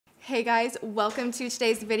Hey guys, welcome to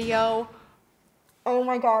today's video. Oh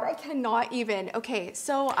my God, I cannot even. Okay,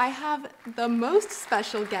 so I have the most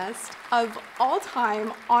special guest of all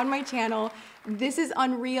time on my channel. This is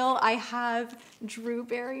unreal. I have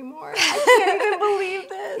Barrymore. I can't even believe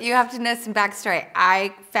this. You have to know some backstory.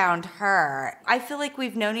 I found her. I feel like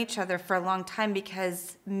we've known each other for a long time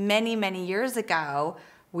because many, many years ago,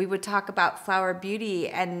 we would talk about flower beauty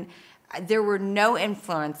and there were no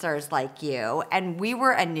influencers like you, and we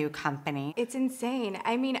were a new company. It's insane.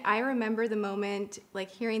 I mean, I remember the moment,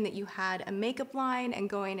 like hearing that you had a makeup line and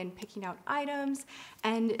going and picking out items,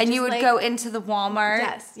 and you would go into the Walmart.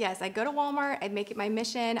 Yes. I'd go to Walmart. I'd make it my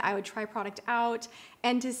mission. I would try product out,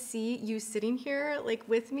 and to see you sitting here like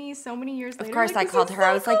with me so many years later. Of course, I called her.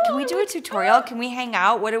 I was like, "Can we do a tutorial? Can we hang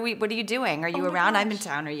out? What are you doing? Are you around? I'm in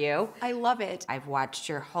town. Are you?" I love it. I've watched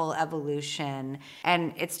your whole evolution,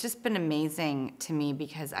 and it's just been amazing to me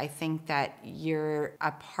because I think that you're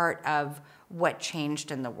a part of what changed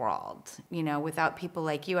in the world. You know, without people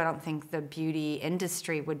like you, I don't think the beauty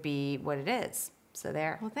industry would be what it is. So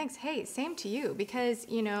there. Well, thanks. Hey, same to you because,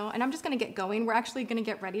 you know, and I'm just going to get going. We're actually going to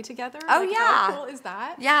get ready together. Oh, like, yeah. How cool is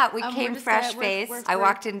that? Yeah, we came fresh-faced. I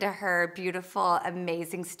walked into her beautiful,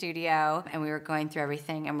 amazing studio and we were going through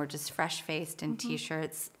everything and we're just fresh-faced in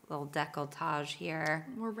t-shirts, little décolletage here.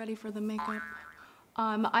 We're ready for the makeup.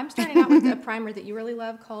 I'm starting out with a primer that you really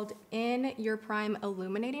love called In Your Prime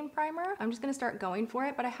Illuminating Primer. I'm just gonna start going for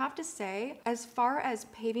it, but I have to say, as far as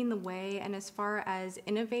paving the way and as far as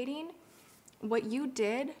innovating, what you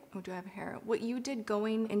did, oh, do I have hair? What you did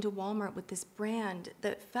going into Walmart with this brand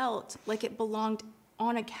that felt like it belonged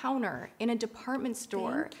on a counter in a department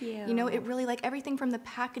store. Thank you. You know, it really, like everything from the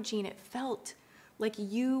packaging, it felt like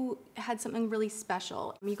you had something really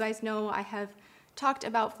special. You guys know I have talked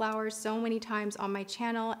about flowers so many times on my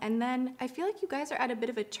channel, and then I feel like you guys are at a bit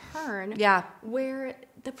of a turn where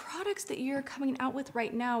the products that you're coming out with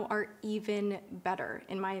right now are even better,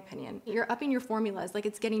 in my opinion. You're upping your formulas, like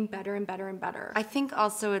it's getting better and better and better. I think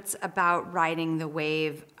also it's about riding the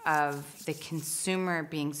wave of the consumer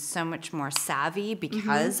being so much more savvy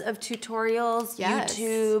because of tutorials,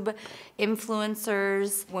 YouTube,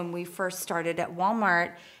 influencers. When we first started at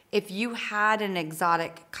Walmart, if you had an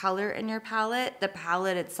exotic color in your palette, the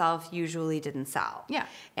palette itself usually didn't sell. Yeah.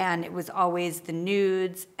 And it was always the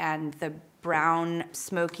nudes and the brown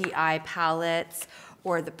smoky eye palettes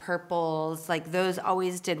or the purples, like those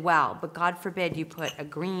always did well. But God forbid you put a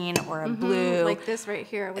green or a blue. Like this right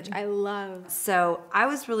here, which I love. So I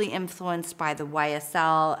was really influenced by the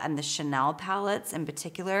YSL and the Chanel palettes in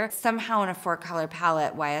particular. Somehow in a 4-color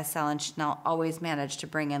palette, YSL and Chanel always managed to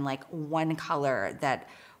bring in like one color that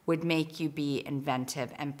would make you be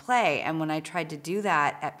inventive and play. And when I tried to do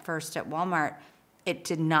that at first at Walmart, it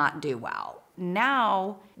did not do well.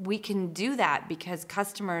 Now we can do that because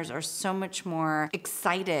customers are so much more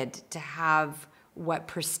excited to have what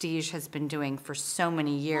Prestige has been doing for so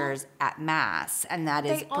many years at mass, and that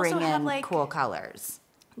is bring in like, cool colors.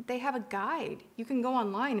 They have a guide. You can go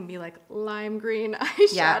online and be like lime green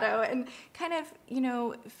eyeshadow and kind of, you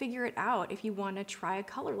know, figure it out. If you want to try a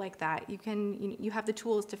color like that, you can, you have the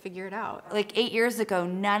tools to figure it out. Like 8 years ago,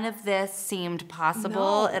 none of this seemed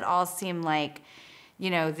possible. It all seemed like, you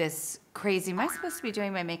know, this crazy. Am I supposed to be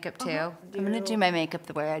doing my makeup too? I'm going to do my makeup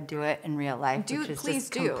the way I do it in real life, which is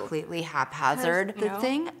just completely haphazard. The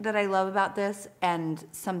thing that I love about this and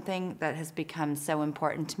something that has become so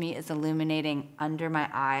important to me is illuminating under my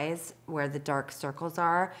eyes where the dark circles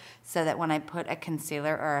are, so that when I put a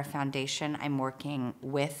concealer or a foundation, I'm working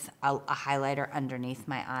with a highlighter underneath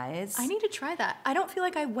my eyes. I need to try that. I don't feel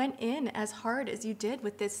like I went in as hard as you did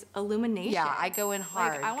with this illumination. Yeah, I go in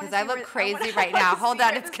hard because I look crazy right now. Hold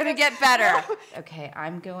on, it's going to get better. Okay,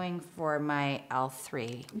 I'm going for my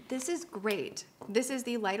L3. This is great. This is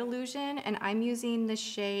the Light Illusion, and I'm using the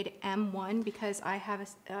shade M1 because I have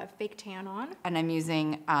a fake tan on. And I'm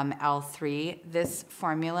using L3. This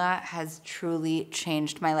formula has truly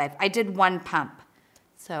changed my life. I did one pump.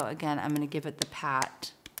 So again, I'm gonna give it the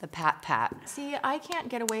pat. The pat. See, I can't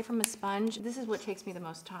get away from a sponge. This is what takes me the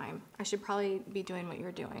most time. I should probably be doing what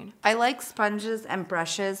you're doing. I like sponges and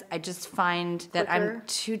brushes. I just find that I'm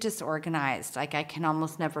too disorganized. Like I can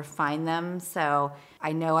almost never find them. So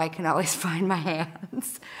I know I can always find my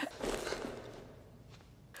hands.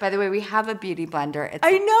 By the way, we have a beauty blender.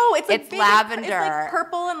 I know, it's like lavender. It's like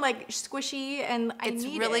purple and like squishy, and it's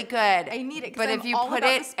need really it. good. I need it. But if you put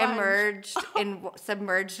it submerged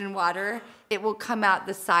in water, it will come out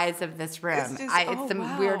the size of this room. It's just- It's the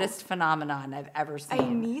wow. weirdest phenomenon I've ever seen. I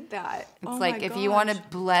need that. It's like if you want to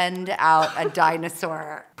blend out a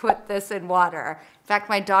dinosaur, put this in water. In fact,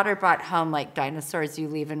 my daughter brought home like dinosaurs you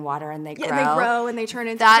leave in water and they grow. Yeah, they grow and they turn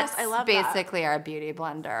into That's I love that. basically our beauty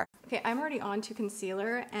blender. Okay, I'm already on to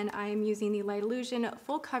concealer and I'm using the Light Illusion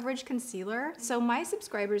Full Coverage Concealer. So my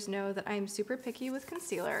subscribers know that I am super picky with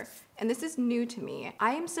concealer and this is new to me.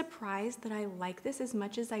 I am surprised that I like this as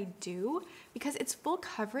much as I do because it's full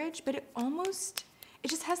coverage, but it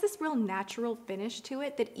just has this real natural finish to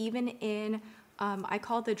it that even in, I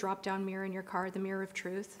call it the drop down mirror in your car, the mirror of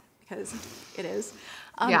truth, because it is.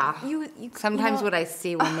 Yeah. Sometimes know, what I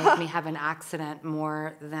see will make me have an accident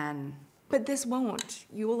more than... But this won't.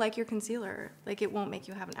 You will like your concealer. Like, it won't make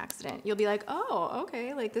you have an accident. You'll be like, oh,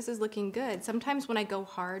 okay, like, this is looking good. Sometimes when I go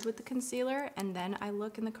hard with the concealer and then I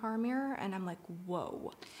look in the car mirror and I'm like,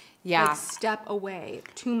 whoa. Yeah. Like, step away.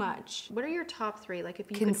 Too much. What are your top three? Like,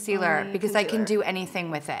 if you Concealer, could because I can do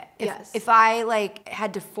anything with it. If I like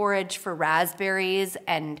had to forage for raspberries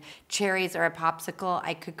and cherries or a popsicle,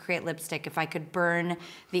 I could create lipstick. If I could burn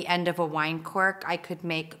the end of a wine cork, I could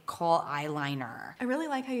make kohl eyeliner. I really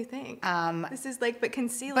like how you think. This is like, but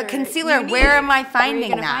concealer. Unique. Where am I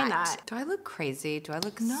finding find that? Do I look crazy? Do I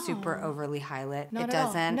look super overly highlight? Not it at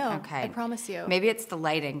all. doesn't? No, okay. I promise you. Maybe it's the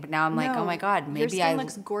lighting, but now I'm like, oh my God, maybe your skin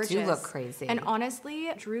looks gorgeous. do look crazy. And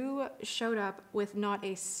honestly, Drew showed up with not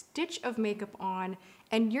a stitch of makeup on,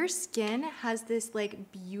 and your skin has this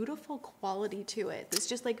like beautiful quality to it. It's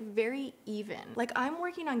just like very even. Like, I'm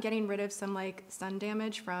working on getting rid of some like sun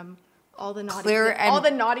damage from all the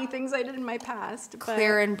naughty things I did in my past.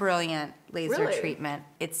 Clear and brilliant laser Really? treatment.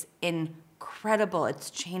 It's incredible.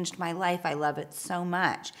 It's changed my life. I love it so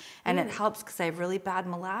much. And it helps because I have really bad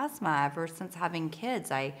melasma ever since having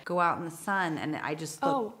kids. I go out in the sun and I just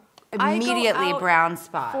look immediately brown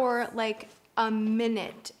spot. For like a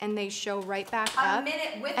minute and they show right back up. A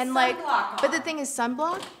minute with and sunblock like, on. But the thing is,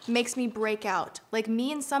 sunblock makes me break out. Like,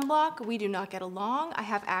 me and sunblock, we do not get along. I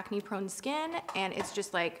have acne prone skin and it's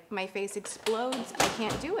just like my face explodes. I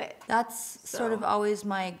can't do it. That's sort of always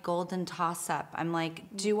my golden toss up. I'm like,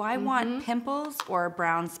 do I want pimples or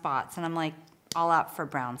brown spots? And I'm like, all out for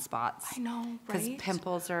brown spots. I know, right? Because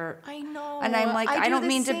pimples are... I know. And I'm like, I don't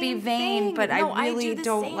mean to be vain, thing. but No, I really do the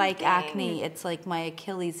don't same like thing. acne. It's like my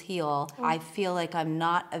Achilles heel. I feel like I'm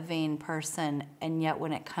not a vain person, and yet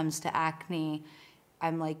when it comes to acne,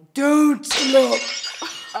 I'm like, don't look.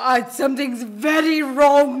 Something's very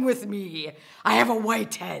wrong with me. I have a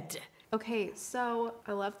white head. Okay, so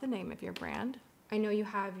I love the name of your brand. I know you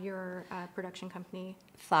have your production company.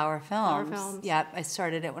 Flower Films. Flower Films. Yep, I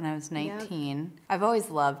started it when I was 19. I've always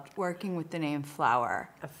loved working with the name flower.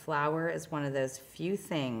 A flower is one of those few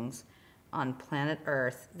things on planet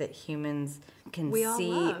Earth that humans can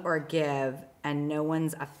see or give, and no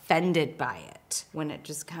one's offended by it. When it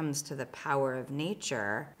just comes to the power of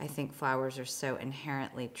nature, I think flowers are so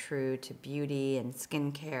inherently true to beauty and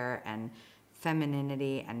skincare and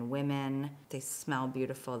femininity and women. They smell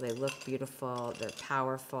beautiful, they look beautiful, they're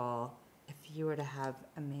powerful. If you were to have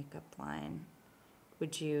a makeup line,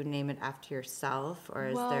 would you name it after yourself, or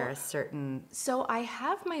is there a certain... So I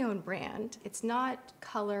have my own brand. It's not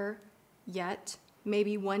color yet,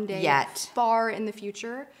 maybe one day far in the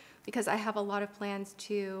future, because I have a lot of plans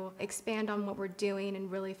to expand on what we're doing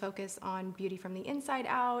and really focus on beauty from the inside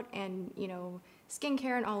out and, you know,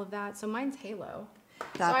 skincare and all of that. So mine's Halo.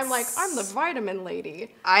 So I'm like, I'm the vitamin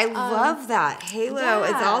lady. I love that. Halo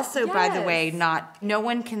is also, by the way, no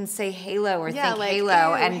one can say Halo or think like,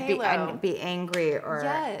 Halo, ew, and be angry or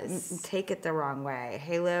take it the wrong way.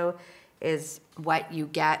 Halo is what you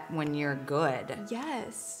get when you're good.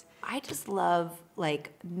 Yes. I just love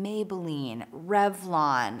like Maybelline,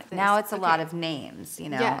 Revlon. Now it's a lot of names, you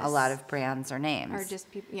know, a lot of brands are names. Or just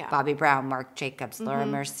people, Bobbi Brown, Marc Jacobs, Laura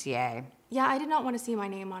Mercier. Yeah, I did not want to see my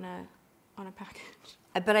name on a package.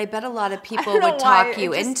 But I bet a lot of people would talk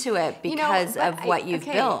you into it because of what you've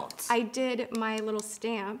built. I did my little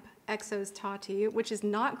stamp, Exo's Tati, which is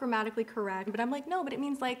not grammatically correct, but I'm like, no, but it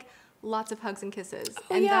means like lots of hugs and kisses.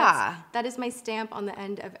 Oh, and yeah. that is my stamp on the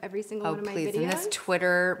end of every single one of my videos. In this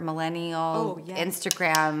Twitter, millennial,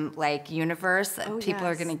 Instagram, like, universe, people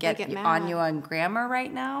are going to get on you on grammar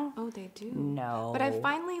right now? Oh, they do. No. But I've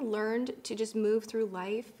finally learned to just move through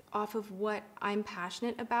life off of what I'm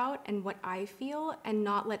passionate about and what I feel, and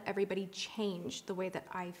not let everybody change the way that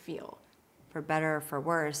I feel. For better or for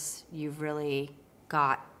worse, you've really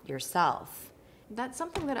got yourself. That's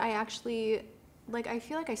something that I actually... like, I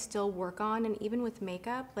feel like I still work on, and even with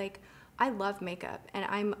makeup, like, I love makeup and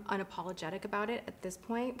I'm unapologetic about it at this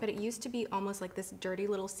point, but it used to be almost like this dirty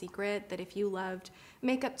little secret that if you loved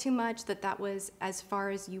makeup too much, that was as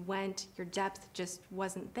far as you went, your depth just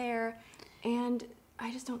wasn't there. And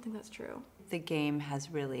I just don't think that's true. The game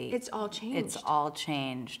has really... It's all changed. It's all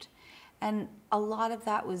changed. And a lot of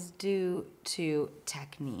that was due to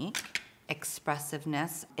technique,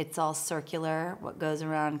 expressiveness. It's all circular. What goes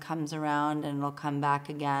around comes around and it'll come back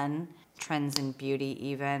again. Trends in beauty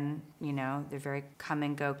even, you know, they're very come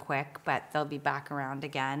and go quick, but they'll be back around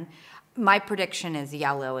again. My prediction is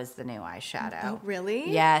yellow is the new eyeshadow. Oh,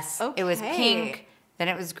 really? Yes. Okay. It was pink, then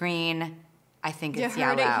it was green. I think it's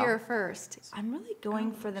yellow. You heard it here first. I'm really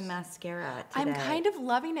going for the mascara today. I'm kind of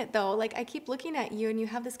loving it though. Like I keep looking at you and you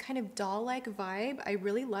have this kind of doll-like vibe. I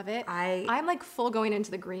really love it. I'm like full going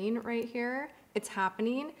into the green right here. It's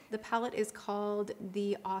happening. The palette is called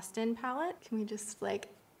the Austin palette. Can we just like,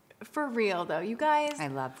 for real though, you guys. I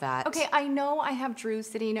love that. Okay, I know I have Drew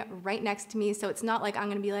sitting right next to me, so it's not like I'm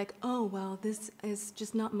gonna be like, oh, well, this is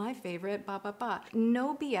just not my favorite, blah, blah, blah.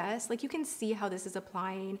 No BS, like you can see how this is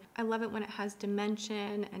applying. I love it when it has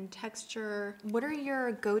dimension and texture. What are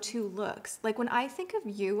your go-to looks? Like when I think of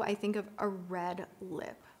you, I think of a red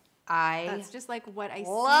lip. That's just like what I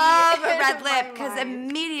love see a red in lip my because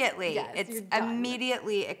mind. immediately, Yes, it's you're done.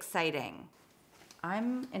 immediately exciting.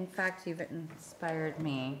 In fact, you've inspired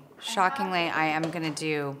me. Shockingly, I am gonna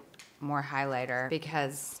do more highlighter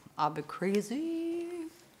because I'll be crazy.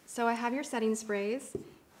 So I have your setting sprays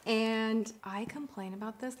and I complain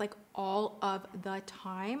about this like all of the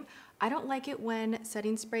time. I don't like it when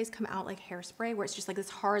setting sprays come out like hairspray where it's just like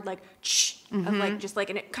this hard like of like just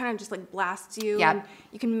like, and it kind of just like blasts you and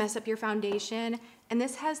you can mess up your foundation. And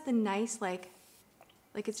this has the nice like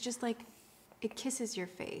it's just like, it kisses your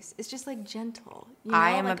face. It's just like gentle. You know?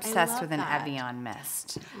 I am like, obsessed love with an that. Evian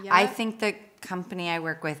mist. Yeah? I think the company I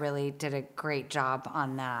work with really did a great job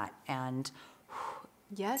on that. And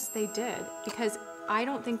Yes, they did. Because I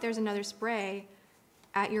don't think there's another spray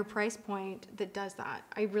at your price point that does that.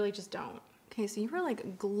 I really just don't. Okay, so you were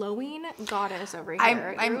like glowing goddess over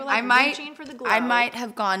here. You were like reaching for the glow. I might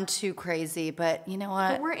have gone too crazy, but you know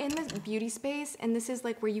what? But we're in this beauty space, and this is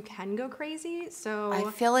like where you can go crazy. So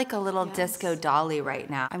I feel like a little disco dolly right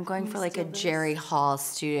now. I'm going for like a Jerry Hall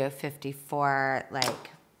Studio 54. Like,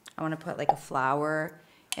 I want to put like a flower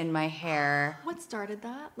in my hair. What started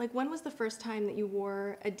that? Like, when was the first time that you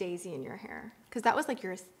wore a daisy in your hair? Because that was like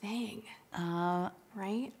your thing.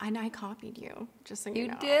 Right? And I copied you, just so you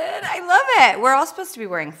know. You did? I love it. We're all supposed to be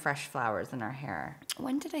wearing fresh flowers in our hair.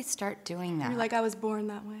 When did I start doing that? You're like, I was born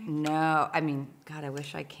that way. No, I mean, God, I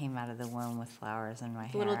wish I came out of the womb with flowers in my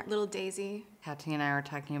hair. Little daisy. Tati and I were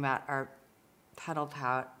talking about our Petal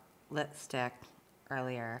Pout lipstick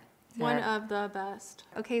earlier. One of the best.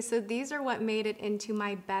 Okay, so these are what made it into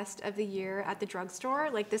my best of the year at the drugstore.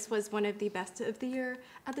 Like this was one of the best of the year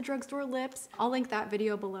at the drugstore lips. I'll link that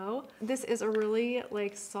video below. This is a really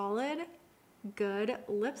like solid, good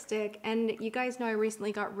lipstick. And you guys know I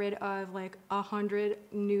recently got rid of like 100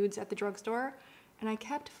 nudes at the drugstore. And I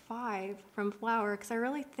kept 5 from Flower because I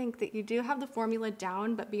really think that you do have the formula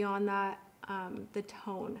down, but beyond that, the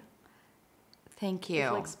tone. Thank you.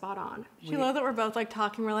 It's like spot on. She loves that we're both like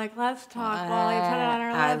talking. We're like, let's talk while I put it on our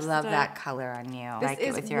I lips. love that color on you. This like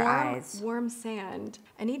is it with your eyes. Warm sand.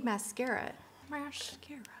 I need mascara.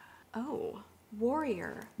 Mascara. Oh,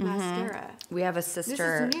 Warrior mascara. We have a This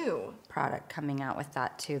sister is new. product coming out with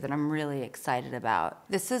that too that I'm really excited about.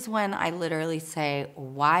 This is when I literally say,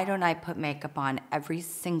 why don't I put makeup on every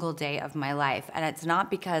single day of my life? And it's not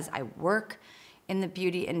because I work in the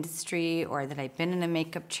beauty industry or that I've been in a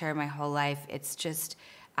makeup chair my whole life. It's just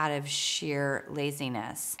out of sheer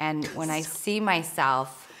laziness. And when I see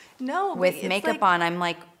myself with makeup on, I'm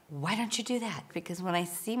like, why don't you do that? Because when I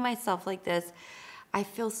see myself like this, I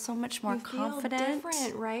feel so much more confident. Feel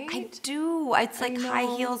different, right? I do. It's like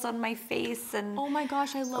high heels on my face and oh my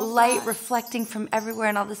gosh, I love light that. reflecting from everywhere,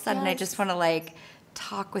 and all of a sudden I just want to like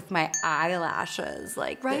talk with my eyelashes,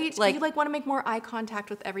 like right. like you like want to make more eye contact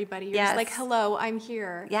with everybody. You're just like, hello, I'm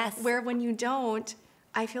here. Yes. Where when you don't,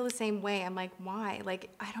 I feel the same way. I'm like, why? Like,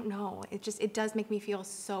 I don't know. It does make me feel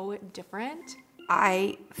so different.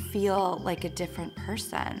 I feel like a different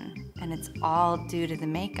person, and it's all due to the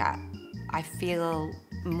makeup. I feel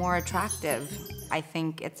more attractive I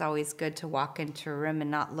think it's always good to walk into a room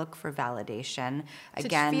and not look for validation.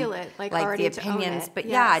 Again, to feel it, like the already to own opinions, it. but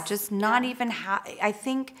Yes. yeah, just not even I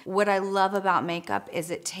think what I love about makeup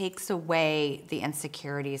is it takes away the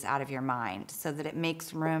insecurities out of your mind so that it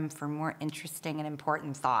makes room for more interesting and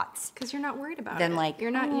important thoughts. Because you're not worried about Then it. like,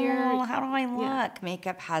 you're not how do I look? Yeah.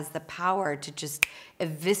 Makeup has the power to just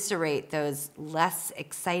eviscerate those less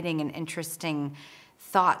exciting and interesting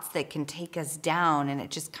thoughts that can take us down, and it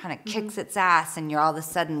just kind of kicks its ass, and you're all of a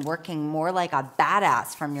sudden working more like a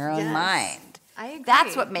badass from your own mind. I agree.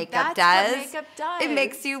 That's what makeup That's does. what makeup does. It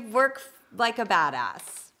makes you work like a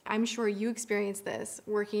badass. I'm sure you experienced this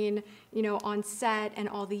working, you know, on set and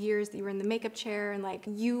all the years that you were in the makeup chair, and like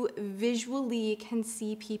you visually can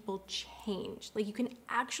see people change. Like you can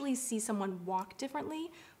actually see someone walk differently,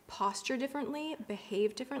 posture differently,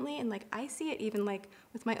 behave differently, and like I see it even like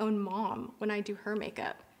with my own mom when I do her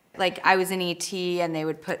makeup. Like I was in ET and they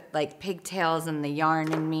would put like pigtails and the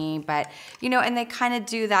yarn in me, but you know, and they kind of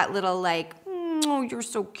do that little like, oh, you're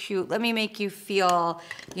so cute. Let me make you feel,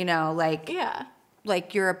 you know, like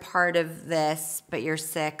like you're a part of this, but you're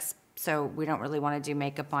 6, so we don't really want to do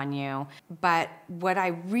makeup on you. But what I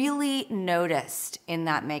really noticed in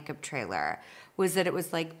that makeup trailer was that it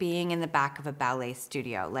was like being in the back of a ballet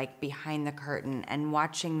studio, like behind the curtain, and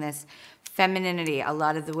watching this femininity. A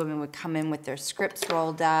lot of the women would come in with their scripts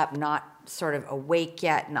rolled up, not sort of awake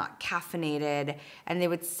yet, not caffeinated, and they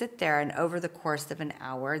would sit there, and over the course of an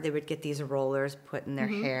hour, they would get these rollers put in their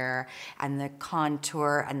hair, and the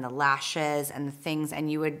contour, and the lashes, and the things, and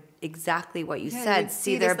you would, exactly what you said,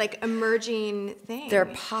 see their, this like emerging thing. their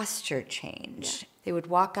posture change. They would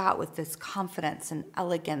walk out with this confidence and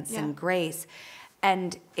elegance and grace.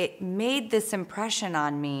 And it made this impression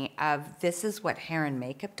on me of this is what hair and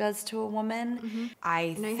makeup does to a woman.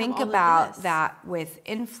 I think about that with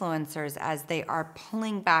influencers as they are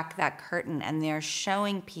pulling back that curtain and they're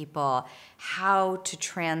showing people how to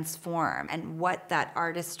transform and what that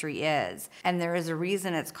artistry is. And there is a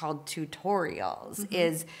reason it's called tutorials,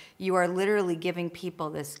 is you are literally giving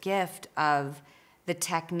people this gift of the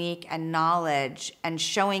technique and knowledge and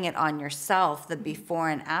showing it on yourself, the before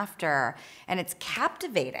and after, and it's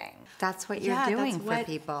captivating. That's what you're doing for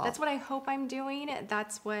people. That's what I hope I'm doing.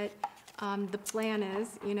 That's what the plan is,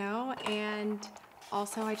 you know, and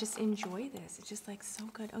also I just enjoy this. It's just like so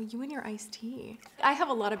good. Oh, you and your iced tea. I have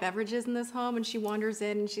a lot of beverages in this home, and she wanders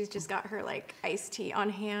in and she's just got her like iced tea on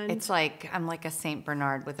hand. It's like, I'm like a Saint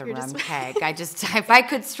Bernard with a rum keg. I just, if I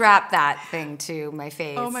could strap that thing to my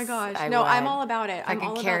face. Oh my gosh. I No, would. I'm all about it. I I'm could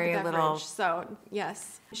all carry about the a beverage. little. So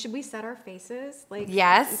yes. Should we set our faces? Like,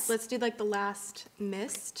 yes. Let's do like the last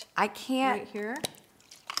mist. I can't right here.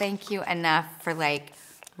 Thank you enough for like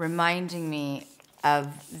reminding me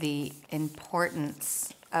of the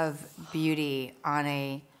importance of beauty on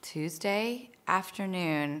a Tuesday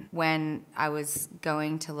afternoon when I was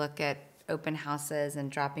going to look at open houses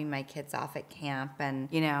and dropping my kids off at camp, and,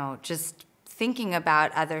 you know, just thinking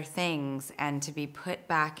about other things, and to be put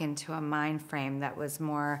back into a mind frame that was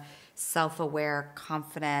more self-aware,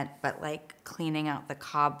 confident, but like cleaning out the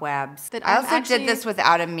cobwebs. I also did this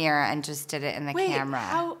without a mirror and just did it in the camera.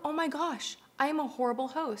 How? Oh my gosh. I am a horrible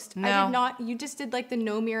host. No. I did not. You just did like the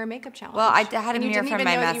no mirror makeup challenge. Well, I had a mirror for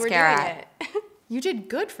my mascara. You did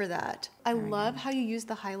good for that. I love how you use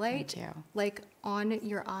the highlight like on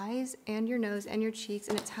your eyes and your nose and your cheeks,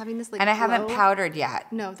 and it's having this like And I haven't powdered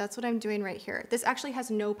yet. No, that's what I'm doing right here. This actually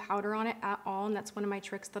has no powder on it at all, and that's one of my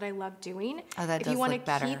tricks that I love doing. Oh, that if does you want look to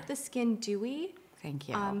better. keep the skin dewy, thank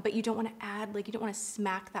you. But you don't want to add, like, you don't want to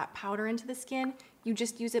smack that powder into the skin. You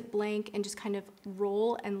just use it blank and just kind of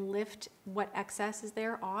roll and lift what excess is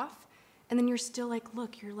there off. And then you're still like,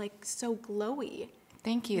 look, you're like so glowy.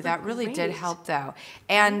 Thank you. That really did help though.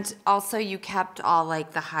 And also you kept all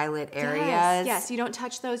like the highlight areas. Yes, you don't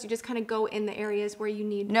touch those. You just kind of go in the areas where you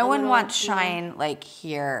need. No one wants shine like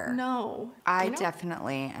here. No. I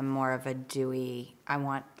definitely am more of a dewy. I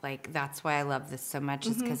want like, that's why I love this so much,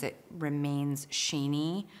 is because it remains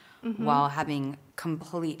sheeny while having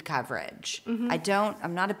complete coverage.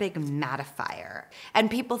 I'm not a big mattifier. And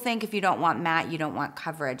people think if you don't want matte, you don't want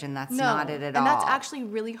coverage, and that's not it at all. And that's actually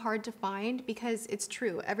really hard to find, because it's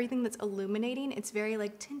true. Everything that's illuminating, it's very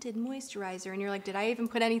like tinted moisturizer, and you're like, did I even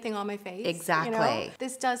put anything on my face? Exactly. You know?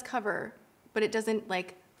 This does cover, but it doesn't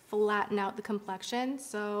like flatten out the complexion,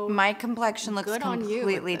 so my complexion looks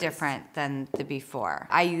completely different than the before.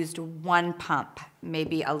 I used one pump,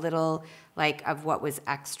 maybe a little like of what was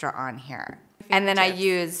extra on here. And then I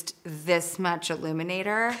used this much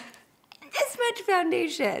illuminator, this much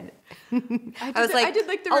foundation. I did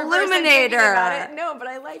like the illuminator. About it. No, but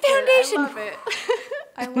I like foundation. it.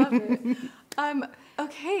 I love it. I love it.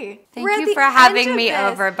 Okay. Thank you for having me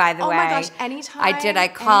over, by the way. Oh my gosh, anytime. I did. I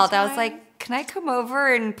called. Anytime. I was like, can I come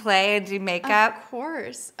over and play and do makeup? Of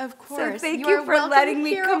course, of course. So thank you for letting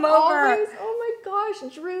me come over. Always. Oh my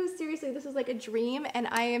gosh, Drew, seriously, this is like a dream, and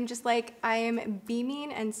I am just like, I am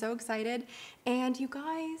beaming and so excited. And you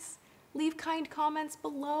guys, leave kind comments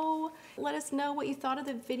below. Let us know what you thought of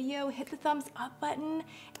the video. Hit the thumbs up button,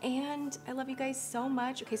 and I love you guys so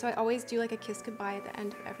much. Okay, so I always do like a kiss goodbye at the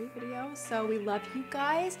end of every video, so we love you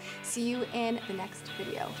guys. See you in the next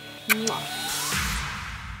video. Mwah.